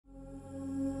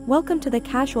Welcome to the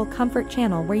Casual Comfort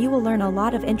channel, where you will learn a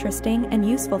lot of interesting and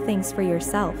useful things for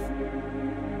yourself.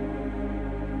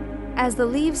 As the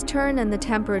leaves turn and the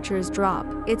temperatures drop,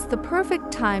 it's the perfect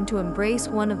time to embrace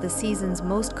one of the season's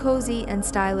most cozy and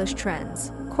stylish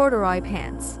trends: corduroy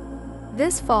pants.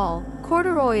 This fall,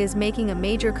 corduroy is making a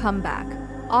major comeback,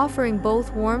 offering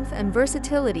both warmth and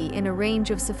versatility in a range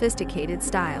of sophisticated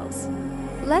styles.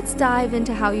 Let's dive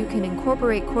into how you can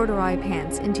incorporate corduroy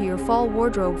pants into your fall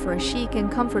wardrobe for a chic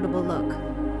and comfortable look.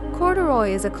 Corduroy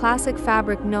is a classic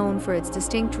fabric known for its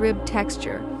distinct ribbed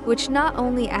texture, which not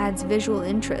only adds visual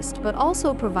interest but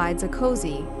also provides a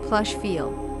cozy, plush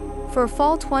feel. For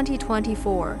fall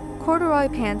 2024, corduroy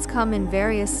pants come in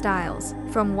various styles,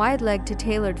 from wide-leg to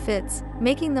tailored fits,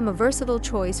 making them a versatile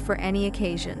choice for any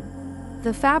occasion.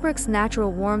 The fabric's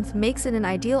natural warmth makes it an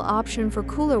ideal option for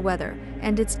cooler weather,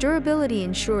 and its durability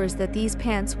ensures that these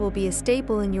pants will be a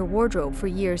staple in your wardrobe for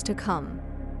years to come.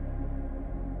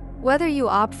 Whether you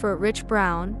opt for a rich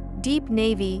brown, deep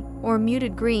navy, or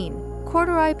muted green,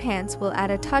 corduroy pants will add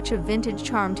a touch of vintage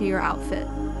charm to your outfit.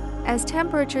 As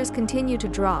temperatures continue to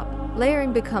drop,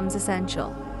 layering becomes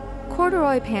essential.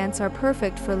 Corduroy pants are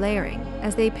perfect for layering,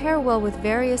 as they pair well with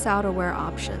various outerwear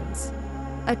options.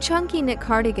 A chunky knit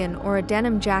cardigan or a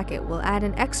denim jacket will add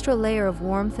an extra layer of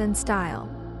warmth and style.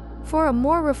 For a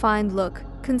more refined look,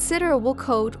 consider a wool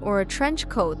coat or a trench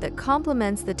coat that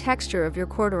complements the texture of your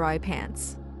corduroy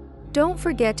pants. Don't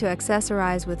forget to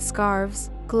accessorize with scarves,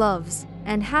 gloves,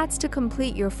 and hats to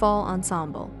complete your fall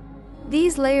ensemble.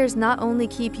 These layers not only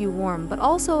keep you warm but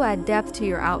also add depth to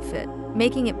your outfit,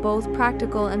 making it both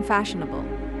practical and fashionable.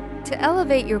 To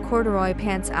elevate your corduroy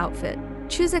pants outfit,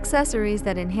 choose accessories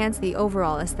that enhance the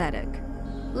overall aesthetic.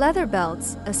 Leather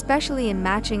belts, especially in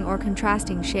matching or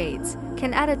contrasting shades,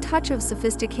 can add a touch of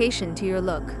sophistication to your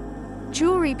look.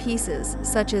 Jewelry pieces,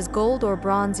 such as gold or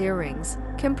bronze earrings,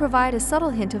 can provide a subtle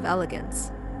hint of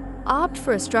elegance. Opt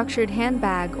for a structured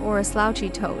handbag or a slouchy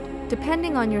tote,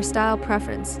 depending on your style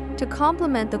preference, to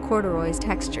complement the corduroy's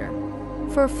texture.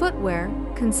 For footwear,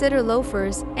 consider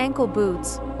loafers, ankle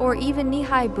boots, or even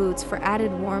knee-high boots for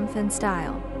added warmth and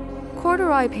style.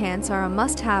 Corduroy pants are a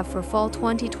must-have for fall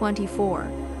 2024,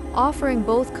 offering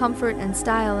both comfort and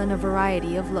style in a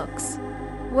variety of looks.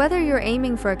 Whether you're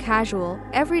aiming for a casual,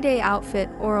 everyday outfit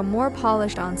or a more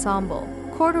polished ensemble,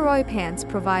 corduroy pants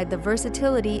provide the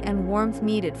versatility and warmth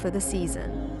needed for the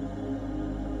season.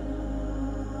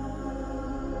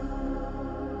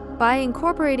 By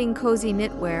incorporating cozy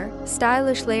knitwear,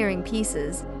 stylish layering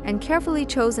pieces, and carefully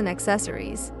chosen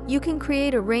accessories, you can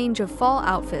create a range of fall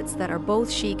outfits that are both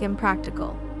chic and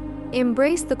practical.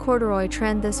 Embrace the corduroy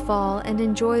trend this fall and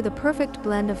enjoy the perfect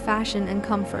blend of fashion and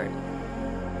comfort.